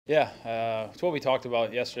Yeah, it's what we talked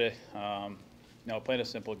about yesterday. Playing a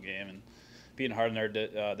simple game and being hard on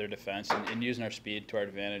their defense and using our speed to our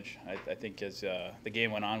advantage. I think as the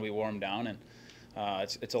game went on, we wore them down, and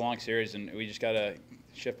it's a long series, and we just got to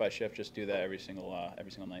shift by shift just do that every single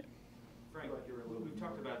night. Frank, we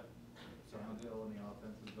talked about downhill in the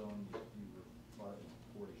offensive zone. You were five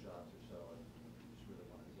 40 shots or so, and just really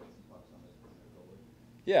wanted to get some pucks on this goalie.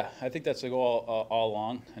 Yeah, I think that's the goal all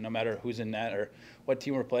along, and no matter who's in net or what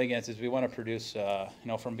team we're playing against, is we want to produce,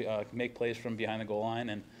 make plays from behind the goal line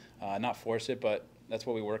and not force it, but that's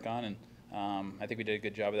what we work on, and I think we did a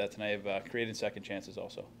good job of that tonight of creating second chances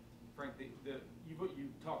also. Frank,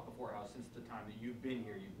 you've talked before how since the time that you've been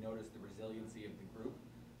here, you've noticed the resiliency of the group.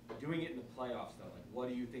 Doing it in the playoffs, though, like what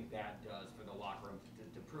do you think that does for the locker room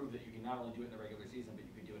to prove that you can not only do it in the regular season, but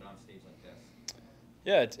you can do it on a stage like this?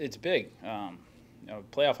 Yeah, it's big.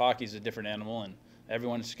 Playoff hockey is a different animal, and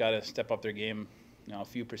everyone's got to step up their game, a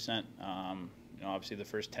few percent. Obviously the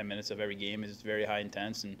first 10 minutes of every game is very high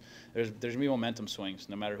intense, and there's gonna be momentum swings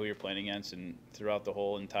no matter who you're playing against and throughout the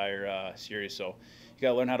whole entire series. So you got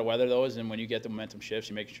to learn how to weather those, and when you get the momentum shifts,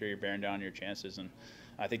 you make sure you're bearing down your chances, and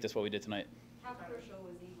I think that's what we did tonight. How crucial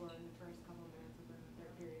was Igor in the first couple of minutes of the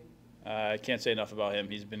third period? I can't say enough about him.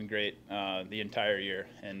 He's been great the entire year,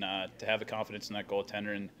 and to have the confidence in that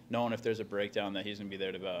goaltender and knowing if there's a breakdown that he's going to be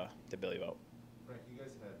there to bail you out. Frank, you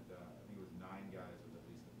guys had, I think it was 9 guys with at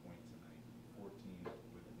least a point tonight, 14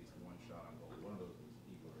 with at least one shot on goal. One of those was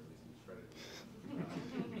Igor, at least he was credited.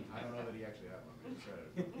 I don't know that he actually had one, but he was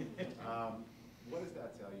credited. What does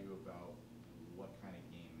that tell you about what kind of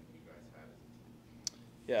game you guys had as a team?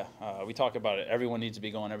 Yeah, we talk about it. Everyone needs to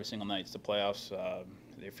be going every single night. It's the playoffs.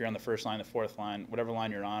 If you're on the first line, the fourth line, whatever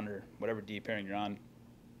line you're on, or whatever D pairing you're on,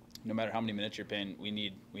 no matter how many minutes you're playing, we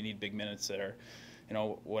need big minutes that are,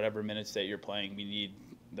 whatever minutes that you're playing, we need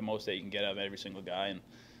the most that you can get out of every single guy,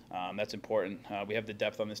 and that's important. We have the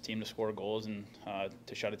depth on this team to score goals and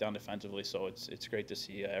to shut it down defensively, so it's great to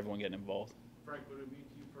see everyone getting involved. Frank, what did it mean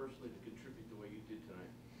to you personally to contribute the way you did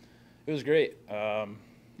tonight? It was great.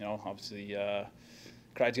 Obviously,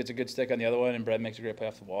 Kreitz gets a good stick on the other one, and Brett makes a great play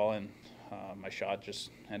off the wall, and my shot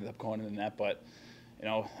just ended up going in the net. But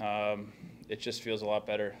it just feels a lot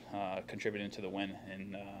better contributing to the win,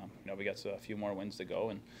 and we got a few more wins to go,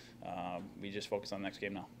 and we just focus on the next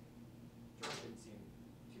game now. Jordan didn't seem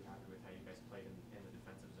too happy with how you guys played in the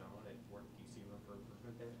defensive zone. Do you see room for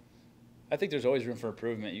improvement there? I think there's always room for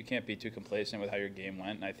improvement. You can't be too complacent with how your game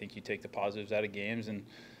went, and I think you take the positives out of games, and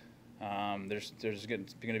there's going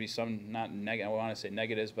to be some, not negative, I want to say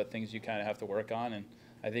negatives, but things you kind of have to work on, and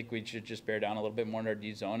I think we should just bear down a little bit more in our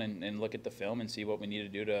D zone and look at the film and see what we need to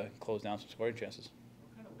do to close down some scoring chances.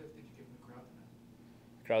 What kind of lift did you give the crowd tonight?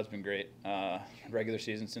 The crowd's been great. Regular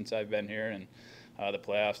season since I've been here, and the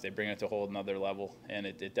playoffs, they bring it to a whole another level, and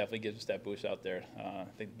it definitely gives us that boost out there. I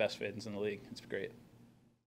think the best fans in the league. It's great.